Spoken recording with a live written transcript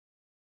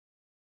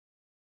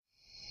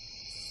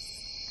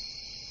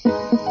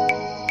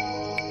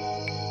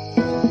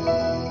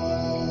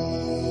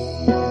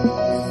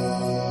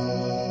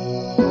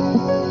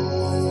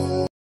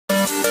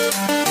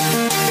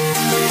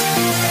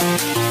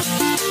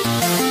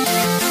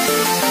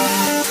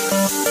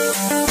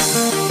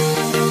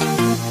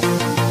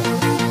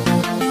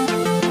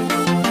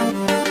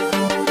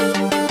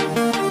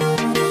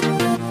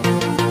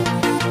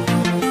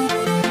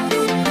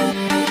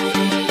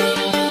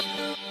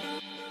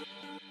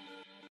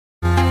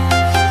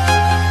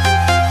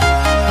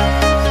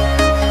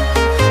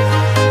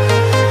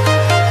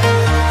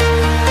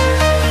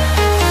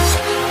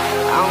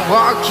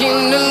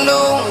Walking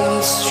alone,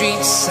 the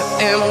streets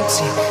are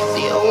empty.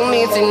 The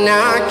only thing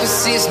I can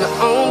see is my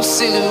own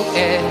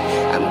silhouette.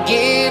 I'm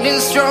getting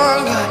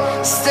stronger,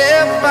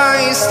 step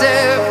by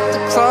step. The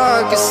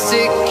clock is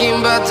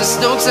ticking, but there's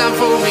no time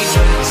for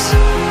regrets.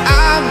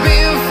 I've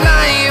been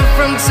flying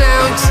from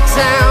town to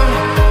town,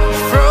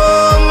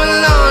 from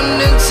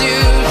London to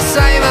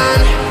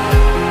Taiwan.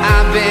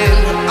 I've been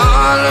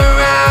all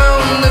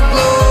around the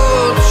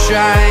globe,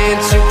 trying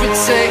to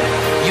protect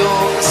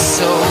your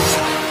soul.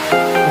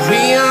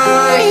 We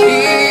are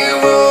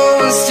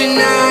heroes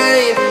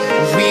tonight.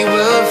 We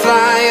will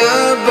fly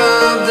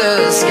above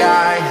the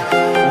sky.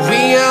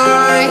 We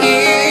are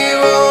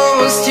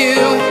heroes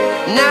tonight.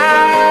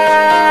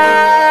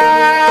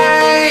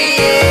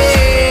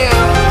 Yeah.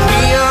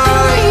 We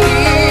are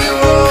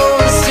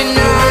heroes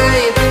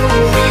tonight.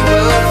 We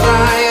will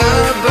fly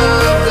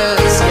above the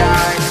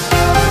sky.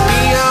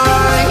 We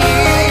are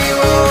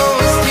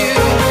heroes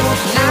tonight.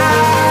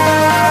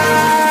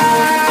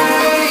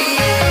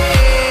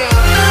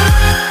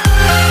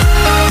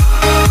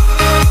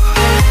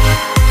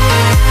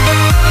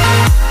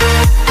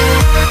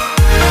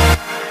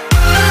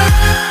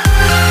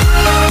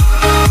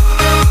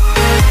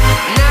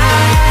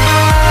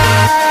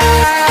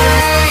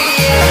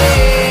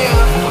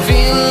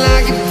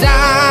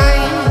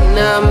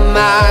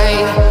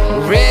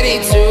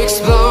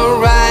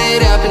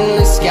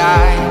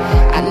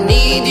 I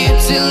need you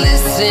to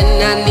listen,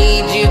 I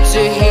need you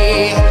to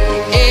hear,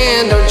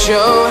 and don't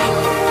show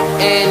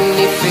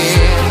any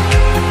fear.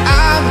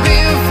 I've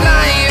been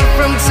flying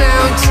from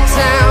town to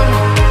town,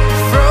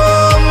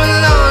 from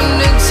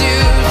London to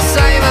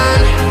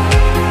Taiwan.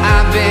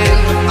 I've been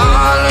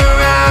all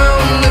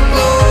around the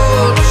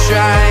globe,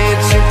 trying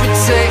to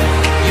protect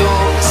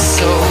your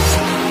soul.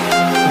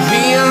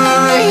 We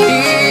are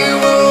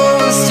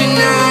heroes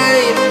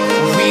tonight.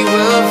 We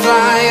will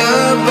fly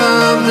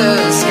above the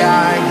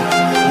sky.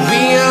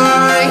 We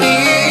are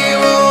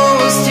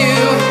heroes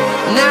tonight.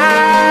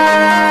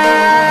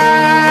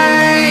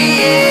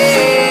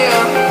 Yeah.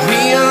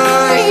 We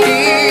are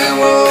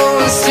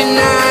heroes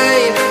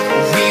tonight.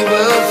 We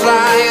will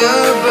fly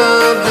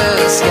above the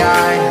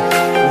sky.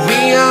 We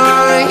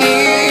are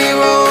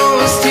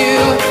heroes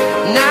tonight.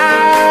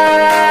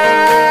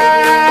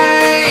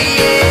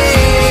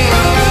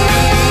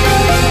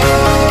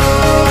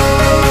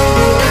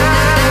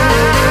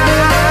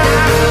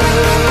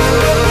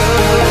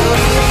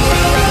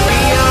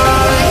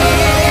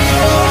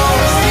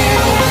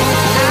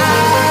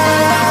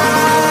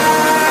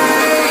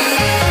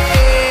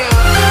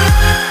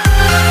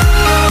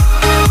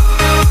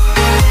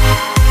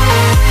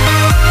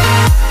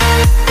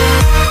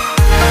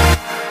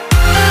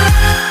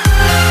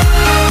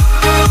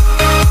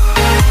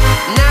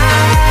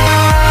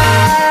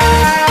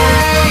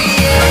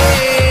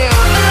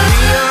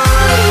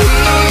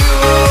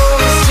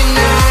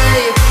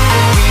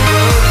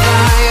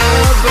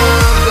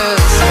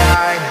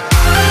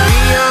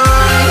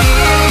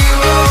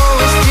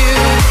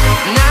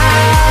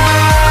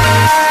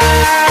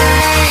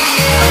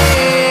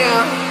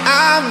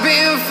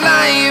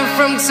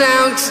 From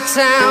town to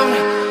town,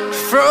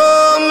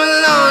 from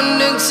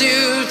London to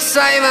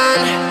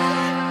Taiwan.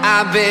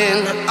 I've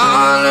been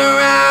all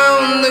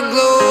around the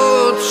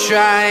globe,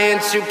 trying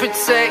to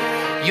protect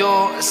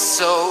your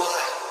soul.